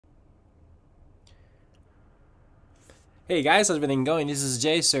Hey guys, how's everything going? This is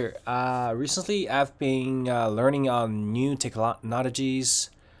JSer. Recently I've been learning on new technologies,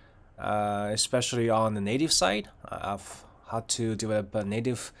 especially on the native side of how to develop a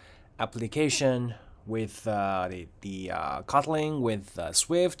native application with the Kotlin, with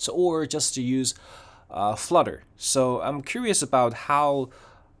Swift, or just to use Flutter. So I'm curious about how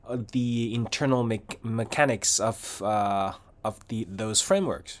the internal mechanics of those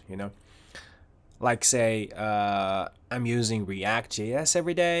frameworks, like say I'm using React.js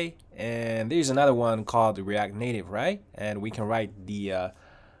every day, and there's another one called React Native, right? And we can write the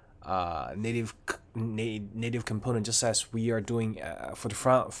native component just as we are doing for the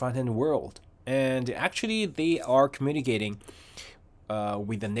front end world. And actually, they are communicating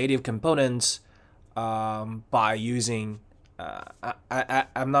with the native components by using.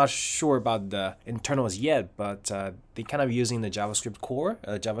 I'm not sure about the internals yet, but they kind of using the JavaScript core,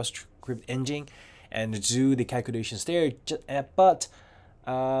 JavaScript engine, and do the calculations there. But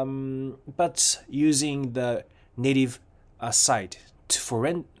using the native site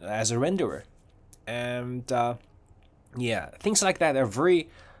as a renderer, and yeah, things like that are very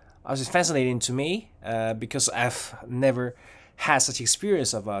fascinating to me because I've never had such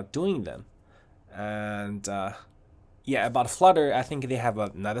experience of doing them, and yeah, about Flutter, I think they have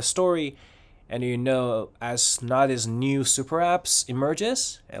another story, and as new super apps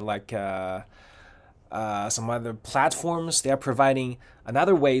emerges, and like some other platforms, they are providing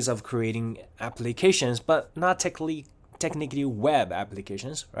another ways of creating applications, but not technically web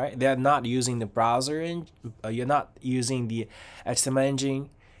applications, right? They are not using the browser, and you're not using the HTML engine.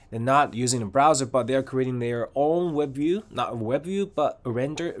 They're not using the browser, but they are creating their own web view, not web view, but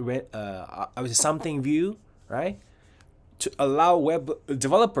something view, right? To allow web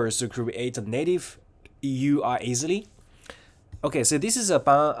developers to create a native UI easily. Okay, so this is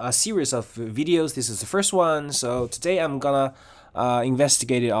about a series of videos. This is the first one. So today I'm gonna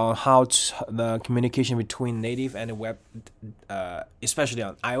investigate it on how the communication between native and the web, especially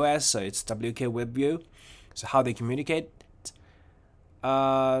on iOS. So it's WKWebview. So how they communicate.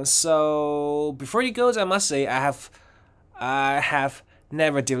 So before it goes, I must say I have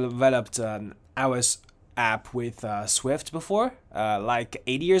never developed an iOS app with Swift before. Like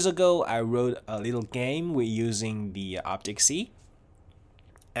 8 years ago, I wrote a little game with using the Object-C,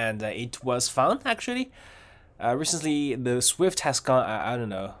 and it was fun actually. Recently, the Swift has gone, I don't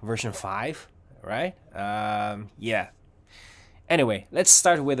know, version 5, right? Yeah. Anyway, let's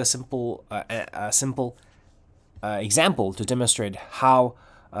start with a simple example to demonstrate how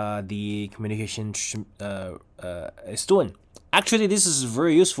the communication is doing. Actually, this is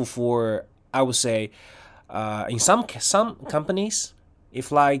very useful for, I would say, in some companies, if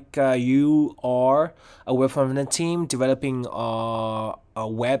like you are a web development team developing a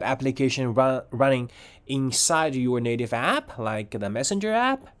web application running inside your native app, like the Messenger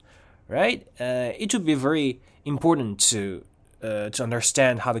app, right? It would be very important to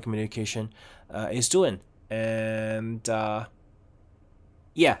understand how the communication is doing. And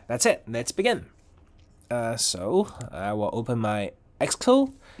yeah, that's it. Let's begin. So I will open my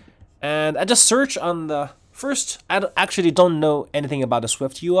Xcode, and I just search on the first. I actually don't know anything about the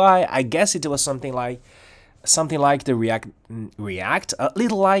Swift UI. I guess it was something like the React, a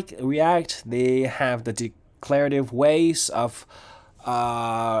little like React. They have the declarative ways of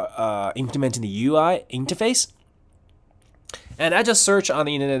implementing the UI interface, and I just search on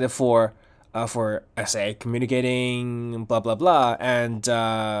the internet for say communicating blah blah blah, and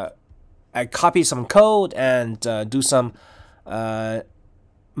I copy some code and do some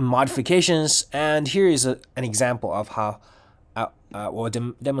modifications, and here is an example of how I will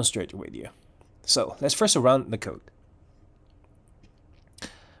demonstrate with you. So let's first run the code.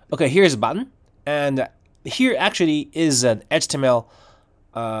 Okay, here's a button, and here actually is an HTML,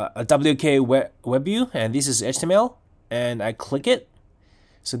 a WKWebview, and this is HTML, and I click it.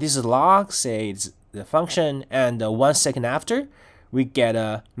 So this is log, say it's the function, and 1 second after, we get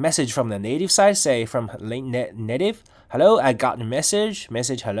a message from the native side, say from native. Hello, I got the message,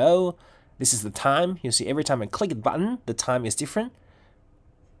 hello. This is the time. You see, every time I click the button, the time is different.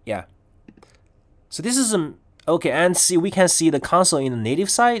 Yeah. So this is okay, and see, we can see the console in the native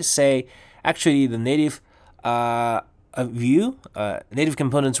side. Say, actually, the native view, native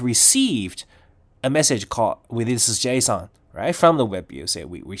components received a message called with this is JSON, right, from the web view. Say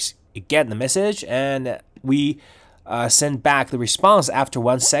we get the message, and we send back the response after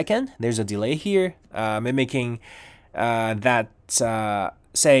 1 second. There's a delay here, mimicking that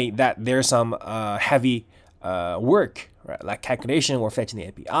say that there's some heavy work, right, like calculation or fetching the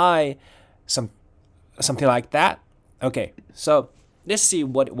API, something like that. Okay, so let's see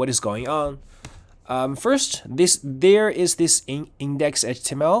what is going on. First, there is this index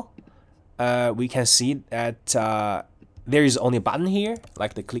HTML. We can see that there is only a button here,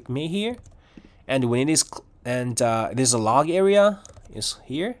 like the click me here, and when it is there's a log area is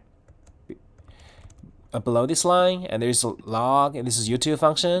here below this line, and there's a log, and this is util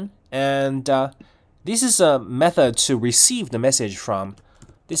function, and this is a method to receive the message from.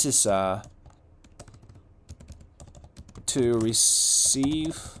 This is to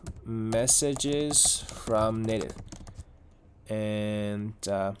receive messages from native, and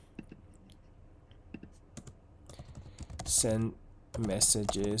send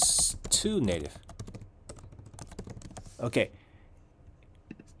messages to native. Okay.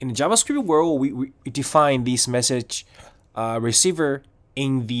 In the JavaScript world, we define this message receiver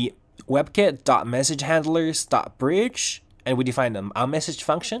in the webkit.messageHandlers.bridge, and we define a message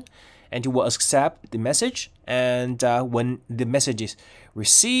function, and it will accept the message. And when the message is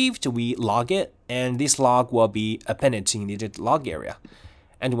received, we log it, and this log will be appended in the log area.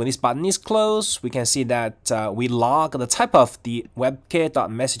 And when this button is closed, we can see that we log the type of the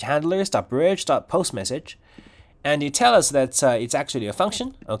webkit.messageHandlers.bridge.post message, and it tells us that it's actually a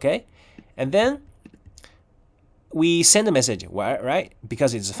function, okay? And then we send a message, right?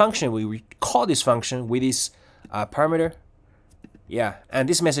 Because it's a function, we call this function with this parameter, yeah, and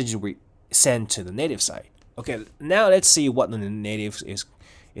this message we send to the native side. Okay, now let's see what the native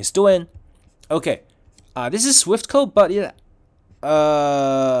is doing. Okay, this is Swift code, but yeah.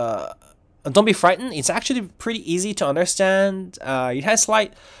 Don't be frightened. It's actually pretty easy to understand. It has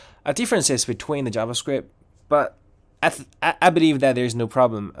slight differences between the JavaScript, but I believe that there's no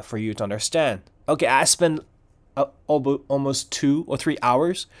problem for you to understand. Okay, I spent almost 2 or 3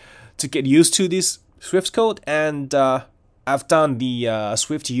 hours to get used to this Swift code, and I've done the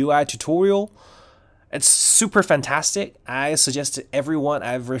swiftUI tutorial. It's super fantastic. I suggest to everyone,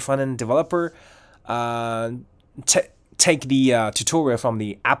 every front-end developer, take the tutorial from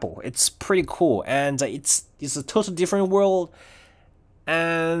the Apple. It's pretty cool, and it's a totally different world.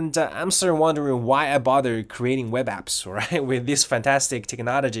 And I'm starting wondering why I bother creating web apps, right, with these fantastic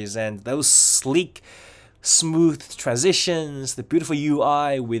technologies and those sleek, smooth transitions, the beautiful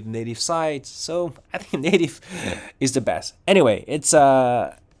UI with native sites. So I think native is the best. Anyway, it's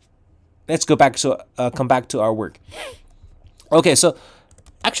let's go back to come back to our work. Okay, so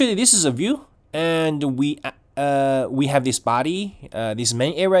actually this is a view, and we have this body, this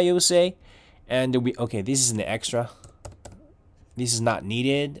main area, you would say, and okay, this is an extra. This is not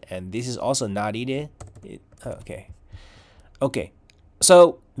needed, and this is also not needed. Okay.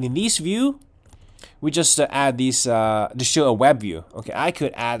 So in this view, we just add this to show a web view. Okay, I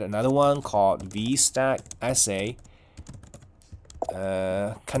could add another one called vStack.sa,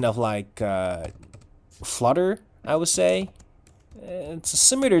 kind of like Flutter, I would say. It's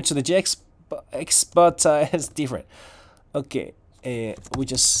similar to the JX, but it's different. Okay, we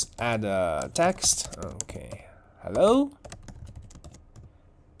just add a text. Okay, hello.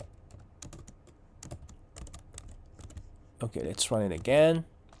 Okay, let's run it again.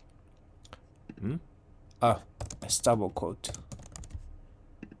 It's double quote.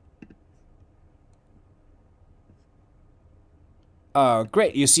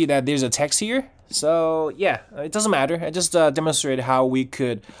 Great, you see that there's a text here. So yeah, it doesn't matter. I just demonstrated how we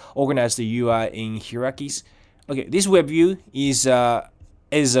could organize the UI in hierarchies. Okay, this web view is a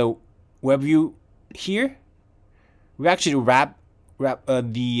web view here. We actually wrap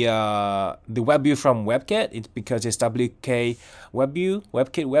the web view from WebKit. It's because it's WKWebview,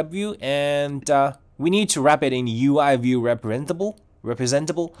 and we need to wrap it in UI view representable.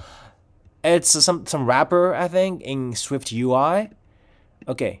 It's some wrapper, I think, in swiftUI.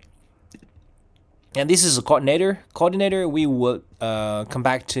 Okay, and this is a coordinator. We will come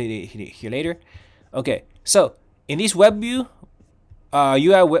back to here later. Okay, so in this web view,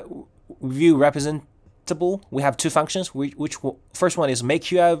 UI view representable, we have two functions. Which first one is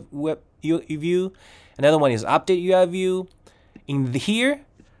make UI view, another one is update UI view. In here,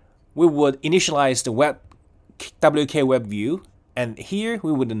 we would initialize the WKWebview, and here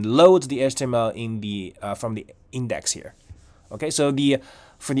we would load the HTML in the from the index here. Okay, so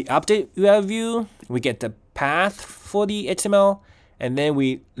for the update UI view, we get the path for the HTML, and then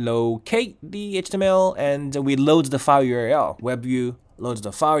we locate the HTML, and we load the file URL. WebView loads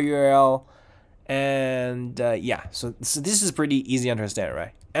the file URL, and yeah, so this is pretty easy to understand,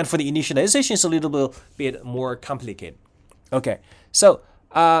 right? And for the initialization, it's a little bit more complicated. Okay, so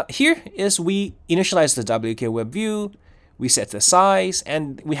here is we initialize the WKWebview, we set the size,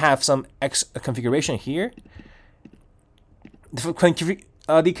 and we have some configuration here. The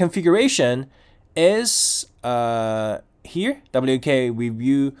configuration is here,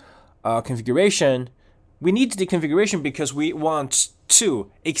 WKWebview configuration. We need the configuration because we want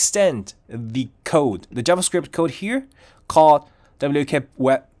to extend the code, the JavaScript code here, called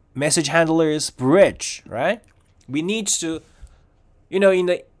WKWebview.evaluateJavaScript bridge, right? We need to, in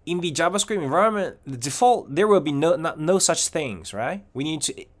the JavaScript environment, the default, there will be no such things, right? We need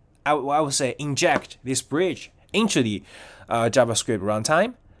to, I would say, inject this bridge into the JavaScript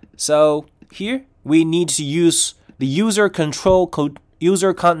runtime. So here we need to use the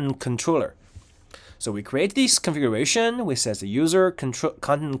userContentController. So we create this configuration, which says the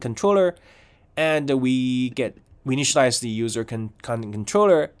userContentController, and we initialize the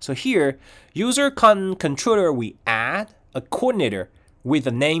userContentController. So here, userContentController, we add a coordinator with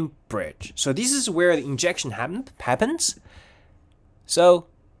the name bridge. So this is where the injection happens. So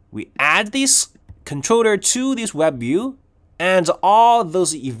we add this controller to this web view, and all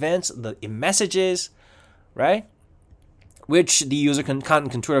those events, the messages, right, which the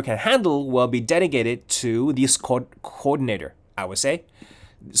userContentController can handle, will be dedicated to this coordinator, I would say.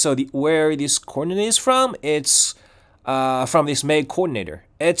 So where this coordinator is from, it's from this make coordinator.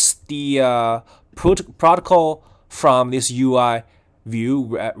 It's the protocol from this UI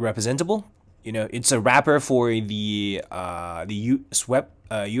view representable. It's a wrapper for the web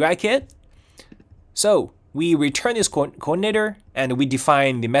UI kit. So we return this coordinator, and we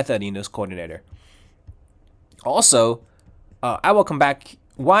define the method in this coordinator. Also, I will come back.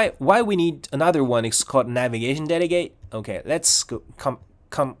 Why we need another one? It's called navigation delegate. Okay, let's go.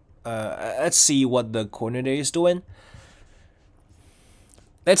 Let's see what the coordinator is doing.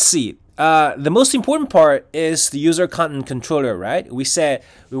 Let's see. The most important part is the userContentController, right? We said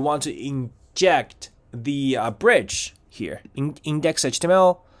we want to inject the bridge here.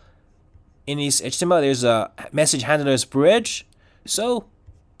 Index.html. In this HTML, there's a messageHandlers bridge. So,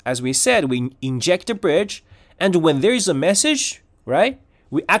 as we said, we inject the bridge, and when there is a message, right?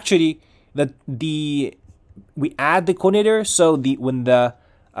 We actually we add the coordinator. So when the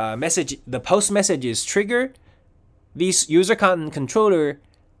post message is triggered, this userContentController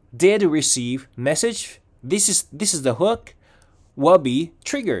did receive message. This is the hook will be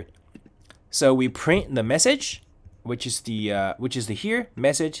triggered. So we print the message, which is the here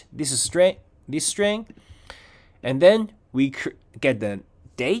message. This is string, and then we get the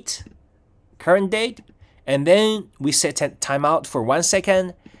date, current date, and then we set timeout for 1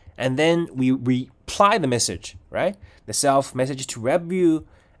 second, and then we reply the message, right? The self message to WebView,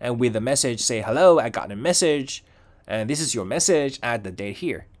 and with the message say, hello, I got a message, and this is your message. Add the date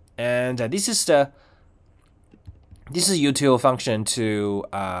here, and this is util function to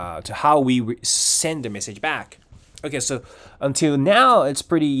how we send the message back. Okay, so until now it's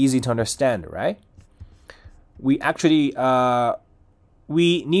pretty easy to understand, right? We actually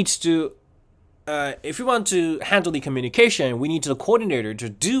we need to if we want to handle the communication, we need the coordinator to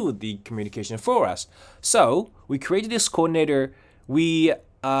do the communication for us. So we created this coordinator. We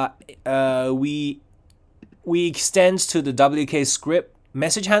extend to the WKWebview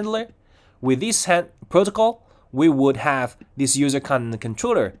message handler. With this protocol, we would have this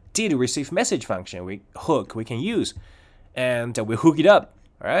userContentController did receive message function we can use, and we hook it up,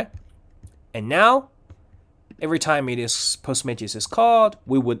 all right? And now, every time post message is called,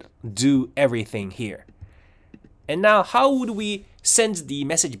 we would do everything here. And now, how would we send the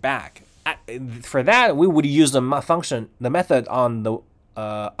message back? For that, we would use the method on the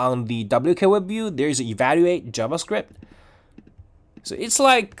WKWebview. There is evaluate JavaScript. So it's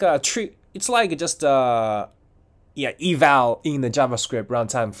like just eval in the JavaScript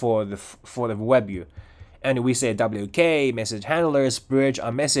runtime for the web view, and we say WK message handlers bridge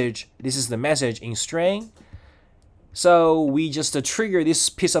on message. This is the message in string. So we just trigger this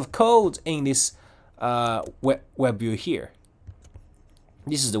piece of code in this web view here.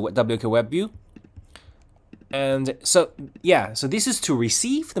 This is the WKWebview, and so this is to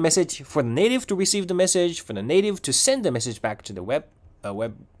receive the message, for the native to receive the message, for the native to send the message back to the web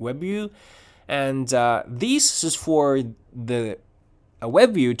view. And this is for the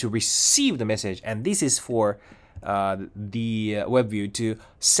web view to receive the message, and this is for the web view to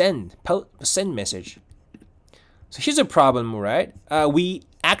send message. So here's a problem, right? We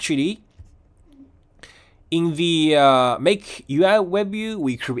actually, in the make UI web view,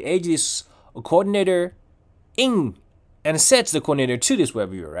 we create this coordinator and set the coordinator to this web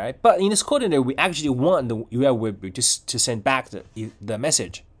view, right? But in this coordinator, we actually want the UI web view to send back the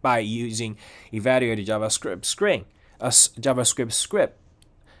message by using evaluate JavaScript script.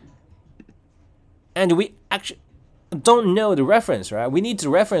 And we actually don't know the reference, right? We need the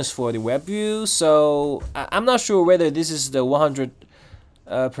reference for the web view, so I'm not sure whether this is the 100%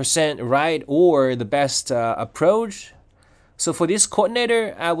 right or the best approach. So for this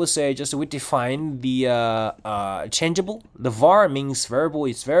coordinator, I would say just we define the changeable. The var means variable.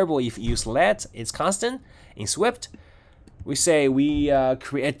 It's variable. If you use let, it's constant. In Swift, we say we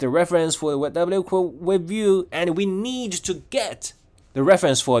create the reference for the WKWebview, and we need to get the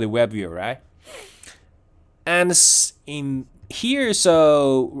reference for the WebView, right? And in here,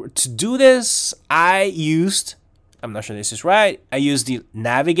 so to do this, I used, I'm not sure this is right, I used the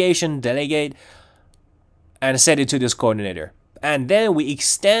navigation delegate and set it to this coordinator. And then we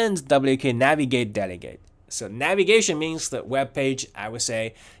extend WK navigate delegate. So navigation means the web page, I would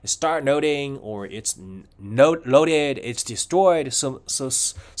say, start loading, or it's loaded, it's destroyed, so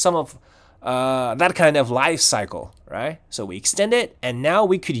some of that kind of life cycle, right? So we extend it, and now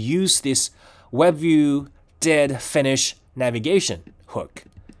we could use this WebView did finish navigation hook.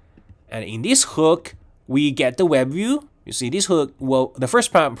 And in this hook, we get the WebView. You see this hook, well, the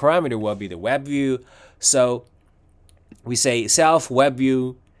first parameter will be the WebView. So we say self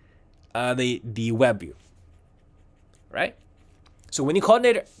WebView, the WebView, right? So when you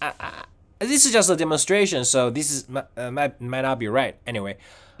coordinate, this is just a demonstration, so this is might not be right. Anyway,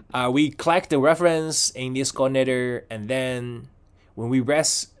 we collect the reference in this coordinator, and then when we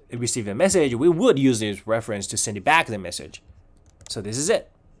receive a message, we would use this reference to send it back the message. So this is it.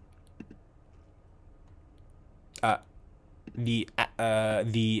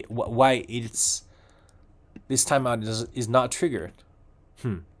 Why it's this timeout is not triggered.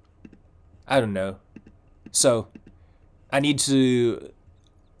 I don't know. So I need to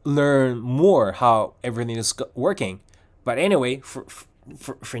learn more how everything is working. But anyway, for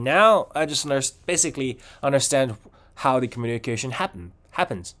now, I just basically understand how the communication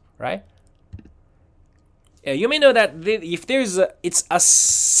happens, right? You may know that if it's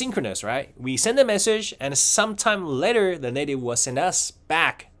asynchronous, right? We send a message, and sometime later the native will send us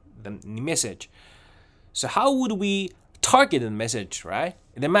back the message. So how would we target the message, right?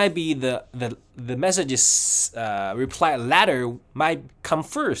 There might be the message's reply later might come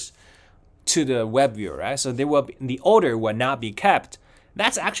first to the web view, right? So there will be, the order will not be kept.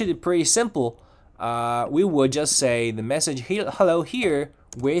 That's actually pretty simple. We would just say the message hello here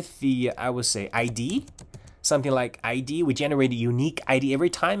with the, I would say, ID. Something like ID. We generate a unique ID every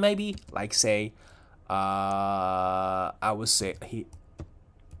time, maybe. Like say, I would say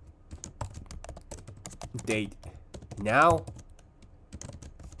date now.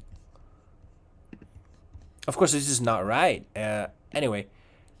 Of course, this is not right. Anyway,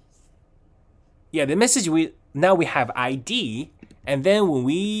 yeah, the message now we have ID, and then when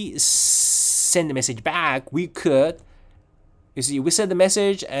we send the message back, we could. You see, we send the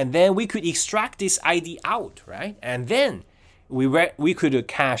message, and then we could extract this ID out, right? And then we could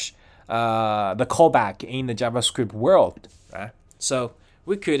cache the callback in the JavaScript world, right? So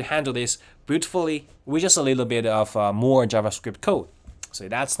we could handle this beautifully with just a little bit of more JavaScript code. So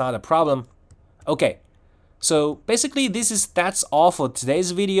that's not a problem. Okay, so basically that's all for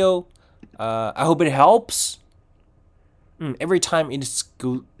today's video. I hope it helps. Every time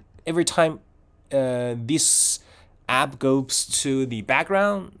this app goes to the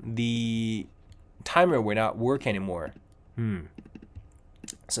background, the timer will not work anymore.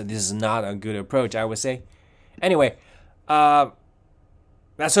 So this is not a good approach, I would say. Anyway,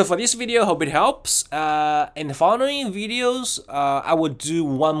 that's all for this video. Hope it helps. In the following videos, I will do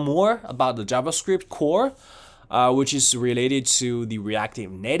one more about the JavaScript core, which is related to the Reactive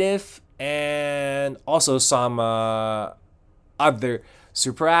Native, and also some other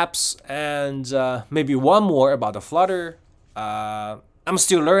super apps, and maybe one more about the Flutter. I'm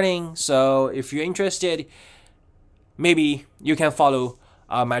still learning, so if you're interested, maybe you can follow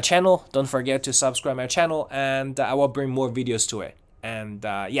my channel. Don't forget to subscribe my channel, and I will bring more videos to it. And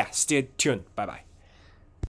yeah, stay tuned. Bye bye.